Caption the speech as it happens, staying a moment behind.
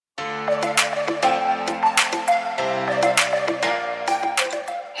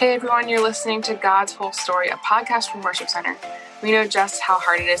Hey everyone, you're listening to God's Whole Story, a podcast from Worship Center. We know just how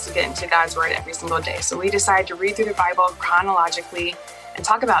hard it is to get into God's Word every single day, so we decided to read through the Bible chronologically and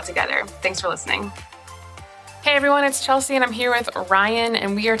talk about it together. Thanks for listening. Hey everyone, it's Chelsea and I'm here with Ryan,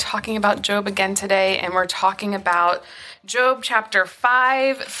 and we are talking about Job again today, and we're talking about Job chapter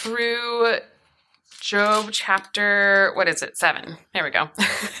 5 through Job chapter, 7. There we go.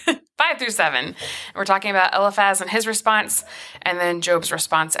 5 through 7. And we're talking about Eliphaz and his response, and then Job's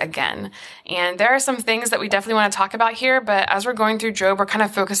response again. And there are some things that we definitely want to talk about here, but as we're going through Job, we're kind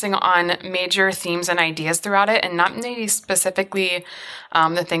of focusing on major themes and ideas throughout it, and not maybe specifically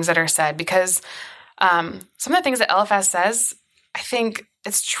the things that are said, because some of the things that Eliphaz says, I think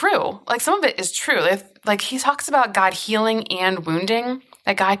it's true. Like, some of it is true. Like, he talks about God healing and wounding,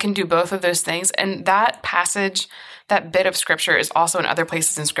 that God can do both of those things. And that passage, that bit of scripture is also in other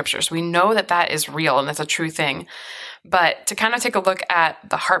places in scripture. So we know that that is real and that's a true thing. But to kind of take a look at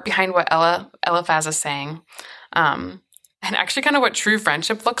the heart behind what Eliphaz is saying, and actually kind of what true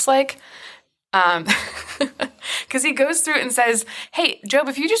friendship looks like, because he goes through and says, hey, Job,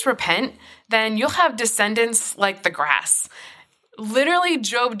 if you just repent, then you'll have descendants like the grass. Literally,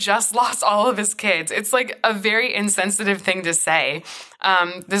 Job just lost all of his kids. It's like a very insensitive thing to say.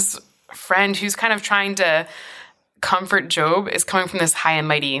 This friend who's kind of trying to comfort Job is coming from this high and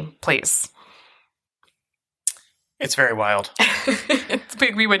mighty place. It's very wild.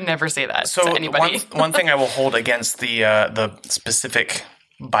 We would never say that to anybody. One thing I will hold against the specific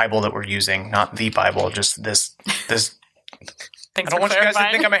Bible that we're using, not the Bible, just this. Thanks I don't want clarifying. you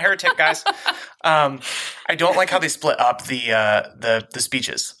guys to think I'm a heretic, guys. I don't like how they split up the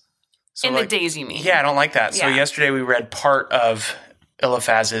speeches. So in the days, you mean? Yeah, I don't like that. Yeah. So yesterday we read part of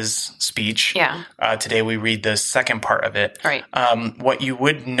Eliphaz's speech. Yeah. Today we read the second part of it. Right. What you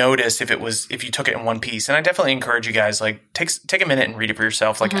would notice if you took it in one piece, and I definitely encourage you guys, like, take a minute and read it for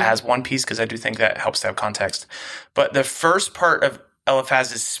yourself, like as one piece, because I do think that helps to have context. But the first part of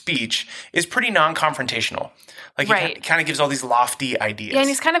Eliphaz's speech is pretty non-confrontational. Like, he kind of gives all these lofty ideas. Yeah, and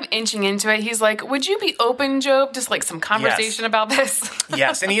he's kind of inching into it. He's like, would you be open, Job? Just like some conversation about this.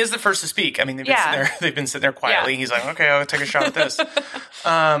 Yes, and he is the first to speak. I mean, they've been sitting there quietly. Yeah. He's like, okay, I'll take a shot at this.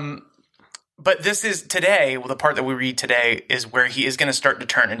 But this is today, the part that we read today is where he is going to start to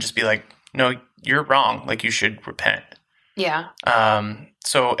turn and just be like, no, you're wrong. Like, you should repent. Yeah.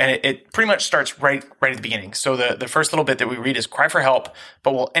 So it pretty much starts right at the beginning. So the first little bit that we read is, cry for help,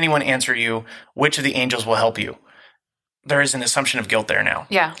 but will anyone answer you? Which of the angels will help you? There is an assumption of guilt there now.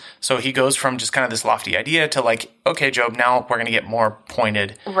 Yeah. So he goes from just kind of this lofty idea to like, okay, Job, now we're going to get more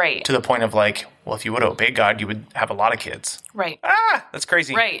pointed. Right. To the point of like, well, if you would obey God, you would have a lot of kids. Right. That's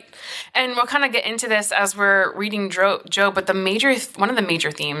crazy. Right. And we'll kind of get into this as we're reading Job, but one of the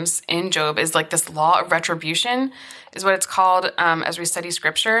major themes in Job is like this law of retribution is what it's called as we study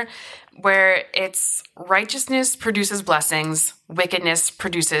scripture, where it's righteousness produces blessings, wickedness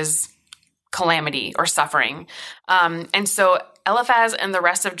produces calamity or suffering. And so Eliphaz and the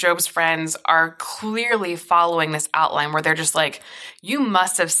rest of Job's friends are clearly following this outline where they're just like, you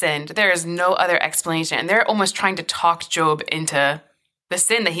must have sinned. There is no other explanation. And they're almost trying to talk Job into the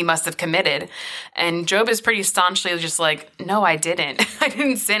sin that he must have committed. And Job is pretty staunchly just like, no, I didn't. I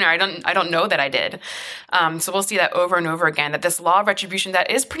didn't sin, or I don't know that I did. So we'll see that over and over again, that this law of retribution that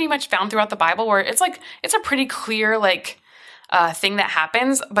is pretty much found throughout the Bible, where it's a pretty clear, thing that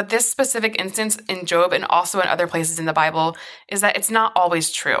happens, but this specific instance in Job and also in other places in the Bible is that it's not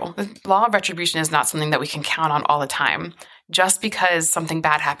always true. The law of retribution is not something that we can count on all the time. Just because something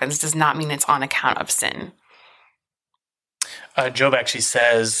bad happens does not mean it's on account of sin. Job actually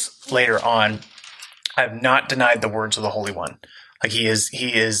says later on, I have not denied the words of the Holy One. Like, he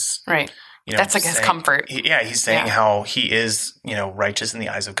is right. That's like his comfort. He's saying how he is, righteous in the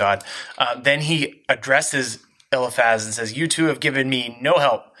eyes of God. Then he addresses Eliphaz and says, you two have given me no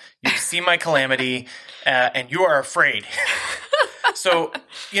help. You've seen my calamity, and you are afraid. So,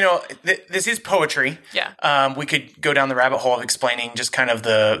 this is poetry. Yeah. We could go down the rabbit hole of explaining just kind of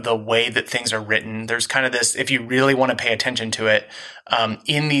the way that things are written. There's kind of this, if you really want to pay attention to it,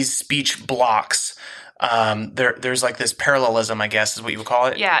 in these speech blocks, there's like this parallelism, I guess, is what you would call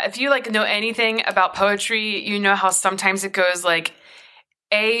it. Yeah. If you know anything about poetry, you know how sometimes it goes like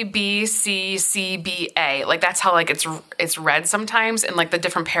A, B, C, C, B, A. Like, that's how it's read sometimes in the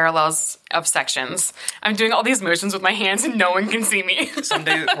different parallels of sections. I'm doing all these motions with my hands and no one can see me.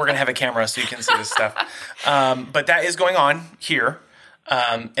 Someday we're going to have a camera so you can see this stuff. But that is going on here.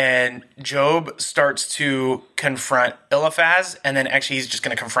 And Job starts to confront Eliphaz, and then actually he's just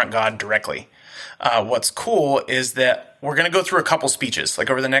going to confront God directly. what's cool is that we're going to go through a couple speeches. Like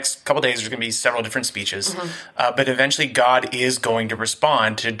over the next couple days, there's going to be several different speeches. But eventually God is going to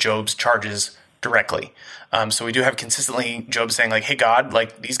respond to Job's charges directly. So we do have consistently Job saying like, hey, God,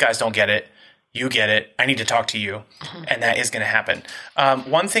 like these guys don't get it. You get it. I need to talk to you. And that is going to happen.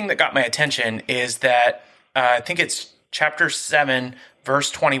 One thing that got my attention is that I think it's chapter 7,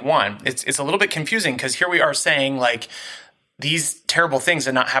 verse 21. It's a little bit confusing because here we are saying like these terrible things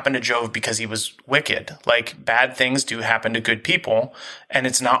did not happen to Job because he was wicked. Like bad things do happen to good people, and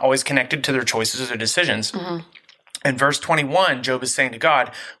it's not always connected to their choices or decisions. In verse 21, Job is saying to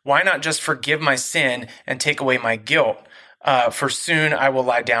God, why not just forgive my sin and take away my guilt? For soon I will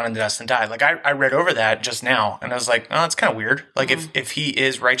lie down in the dust and die. Like I read over that just now and I was like, oh, that's kind of weird. Like if he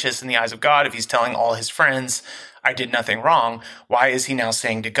is righteous in the eyes of God, if he's telling all his friends, I did nothing wrong, why is he now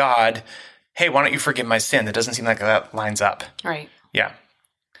saying to God, hey, why don't you forgive my sin? That doesn't seem like that lines up. Right. Yeah.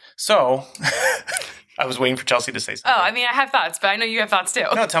 So I was waiting for Chelsea to say something. Oh, I mean, I have thoughts, but I know you have thoughts too.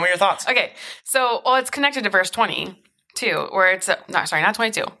 No, tell me your thoughts. Okay. So, well, it's connected to verse 20 too, where it's, no, sorry, not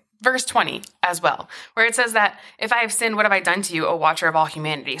 22. Verse 20 as well, where it says that if I have sinned, what have I done to you, O watcher of all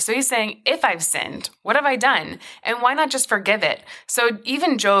humanity? So he's saying, if I've sinned, what have I done? And why not just forgive it? So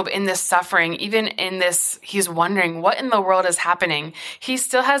even Job in this suffering, even in this, he's wondering what in the world is happening. He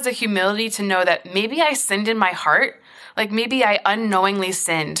still has the humility to know that maybe I sinned in my heart. Like maybe I unknowingly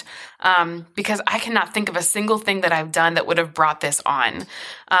sinned because I cannot think of a single thing that I've done that would have brought this on.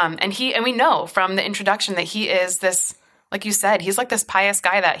 And we know from the introduction that he is this, like you said, he's like this pious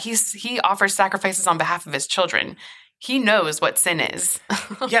guy that he offers sacrifices on behalf of his children. He knows what sin is.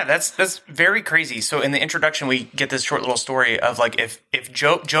 Yeah, that's very crazy. So in the introduction, we get this short little story of like if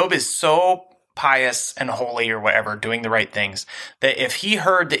Job is so pious and holy or whatever, doing the right things, that if he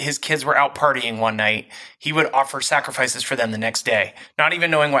heard that his kids were out partying one night, he would offer sacrifices for them the next day, not even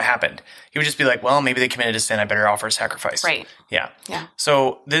knowing what happened. He would just be like, well, maybe they committed a sin. I better offer a sacrifice. Right. Yeah. Yeah.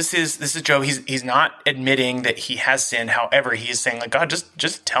 So this is Job. He's not admitting that he has sinned. However, he is saying like, God,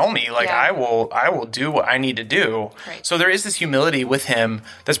 just tell me, like, I will do what I need to do. Right. So there is this humility with him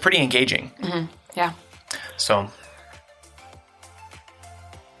that's pretty engaging. Yeah. So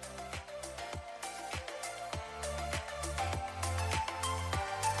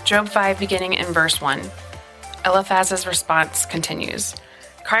Job 5, beginning in verse 1. Eliphaz's response continues.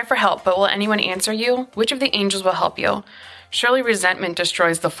 Cry for help, but will anyone answer you? Which of the angels will help you? Surely resentment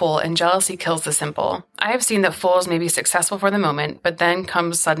destroys the fool, and jealousy kills the simple. I have seen that fools may be successful for the moment, but then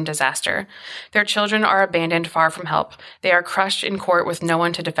comes sudden disaster. Their children are abandoned far from help. They are crushed in court with no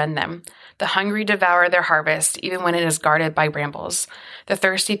one to defend them. The hungry devour their harvest, even when it is guarded by brambles. The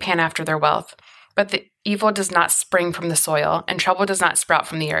thirsty pant after their wealth. But the evil does not spring from the soil, and trouble does not sprout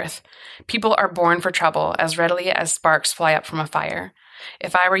from the earth. People are born for trouble as readily as sparks fly up from a fire.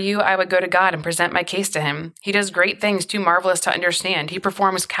 If I were you, I would go to God and present my case to him. He does great things too marvelous to understand. He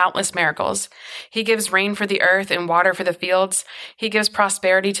performs countless miracles. He gives rain for the earth and water for the fields. He gives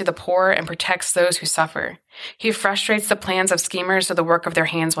prosperity to the poor and protects those who suffer. He frustrates the plans of schemers so the work of their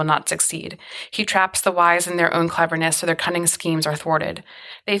hands will not succeed. He traps the wise in their own cleverness so their cunning schemes are thwarted.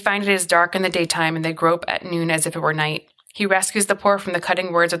 They find it is dark in the daytime and they grope at noon as if it were night. He rescues the poor from the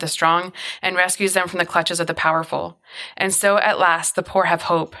cutting words of the strong and rescues them from the clutches of the powerful. And so at last the poor have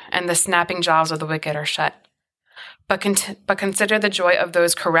hope and the snapping jaws of the wicked are shut. But consider the joy of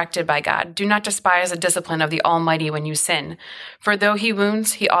those corrected by God. Do not despise the discipline of the Almighty when you sin. For though he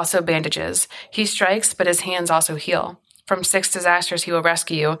wounds, he also bandages. He strikes, but his hands also heal. From 6 disasters he will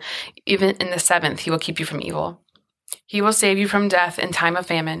rescue you. Even in the 7th he will keep you from evil. He will save you from death in time of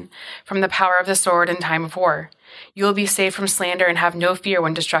famine, from the power of the sword in time of war. You will be saved from slander and have no fear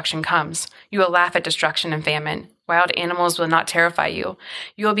when destruction comes. You will laugh at destruction and famine. Wild animals will not terrify you.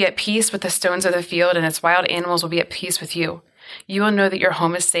 You will be at peace with the stones of the field, and its wild animals will be at peace with you. You will know that your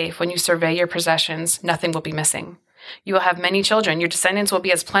home is safe. When you survey your possessions, nothing will be missing. You will have many children. Your descendants will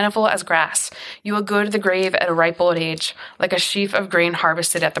be as plentiful as grass. You will go to the grave at a ripe old age, like a sheaf of grain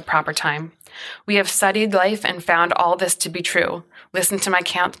harvested at the proper time. We have studied life and found all this to be true. Listen to my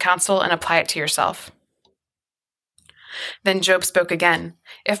counsel and apply it to yourself. Then Job spoke again.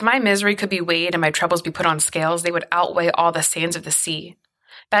 If my misery could be weighed and my troubles be put on scales, they would outweigh all the sands of the sea.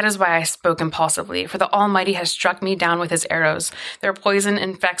 That is why I spoke impulsively, for the Almighty has struck me down with his arrows. Their poison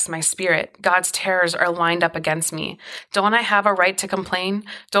infects my spirit. God's terrors are lined up against me. Don't I have a right to complain?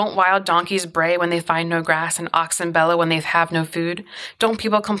 Don't wild donkeys bray when they find no grass and oxen bellow when they have no food? Don't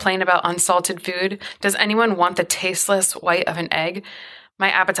people complain about unsalted food? Does anyone want the tasteless white of an egg?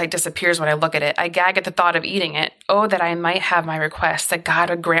 My appetite disappears when I look at it. I gag at the thought of eating it. Oh, that I might have my request, that God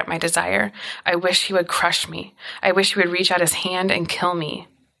would grant my desire. I wish he would crush me. I wish he would reach out his hand and kill me.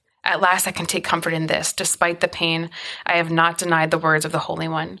 At last I can take comfort in this. Despite the pain, I have not denied the words of the Holy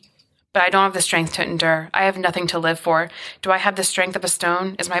One. But I don't have the strength to endure. I have nothing to live for. Do I have the strength of a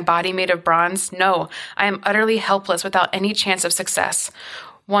stone? Is my body made of bronze? No, I am utterly helpless without any chance of success.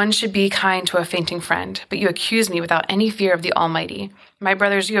 One should be kind to a fainting friend, but you accuse me without any fear of the Almighty. My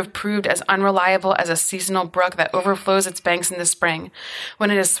brothers, you have proved as unreliable as a seasonal brook that overflows its banks in the spring, when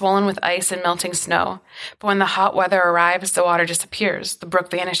it is swollen with ice and melting snow. But when the hot weather arrives, the water disappears, the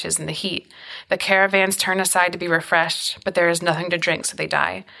brook vanishes in the heat. The caravans turn aside to be refreshed, but there is nothing to drink, so they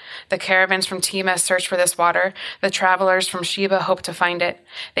die. The caravans from Tema search for this water. The travelers from Sheba hope to find it.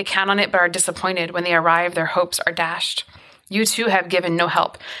 They count on it but are disappointed. When they arrive, their hopes are dashed. You too have given no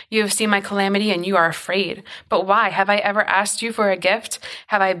help. You have seen my calamity and you are afraid. But why? Have I ever asked you for a gift?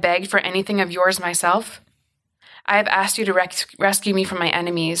 Have I begged for anything of yours myself? I have asked you to rescue me from my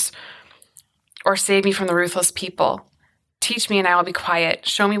enemies or save me from the ruthless people. Teach me and I will be quiet.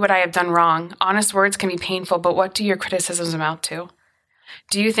 Show me what I have done wrong. Honest words can be painful, but what do your criticisms amount to?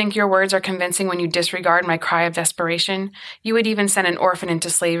 Do you think your words are convincing when you disregard my cry of desperation? You would even send an orphan into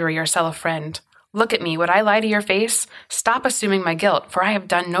slavery or sell a friend. Look at me. Would I lie to your face? Stop assuming my guilt, for I have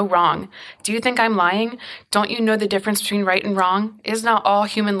done no wrong. Do you think I'm lying? Don't you know the difference between right and wrong? Is not all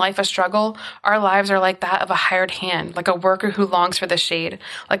human life a struggle? Our lives are like that of a hired hand, like a worker who longs for the shade,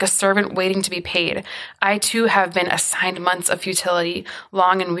 like a servant waiting to be paid. I too have been assigned months of futility,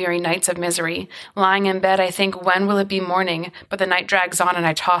 long and weary nights of misery. Lying in bed, I think, when will it be morning? But the night drags on and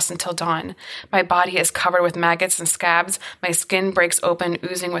I toss until dawn. My body is covered with maggots and scabs. My skin breaks open,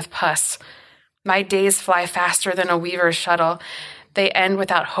 oozing with pus. My days fly faster than a weaver's shuttle. They end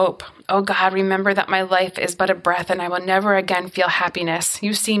without hope. Oh God, remember that my life is but a breath and I will never again feel happiness.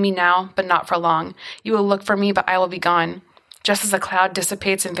 You see me now, but not for long. You will look for me, but I will be gone. Just as a cloud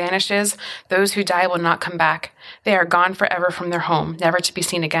dissipates and vanishes, those who die will not come back. They are gone forever from their home, never to be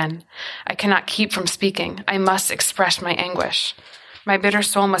seen again. I cannot keep from speaking. I must express my anguish. My bitter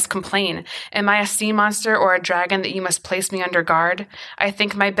soul must complain. Am I a sea monster or a dragon that you must place me under guard? I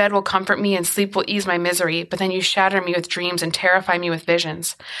think my bed will comfort me and sleep will ease my misery, but then you shatter me with dreams and terrify me with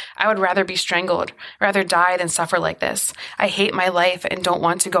visions. I would rather be strangled, rather die than suffer like this. I hate my life and don't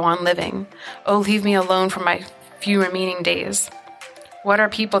want to go on living. Oh, leave me alone for my few remaining days. What are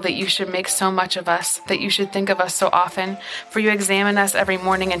people that you should make so much of us, that you should think of us so often? For you examine us every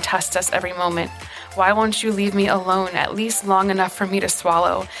morning and test us every moment. Why won't you leave me alone, at least long enough for me to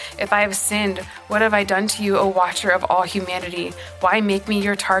swallow? If I have sinned, what have I done to you, O watcher of all humanity? Why make me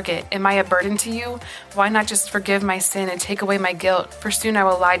your target? Am I a burden to you? Why not just forgive my sin and take away my guilt? For soon I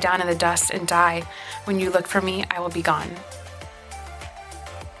will lie down in the dust and die. When you look for me, I will be gone.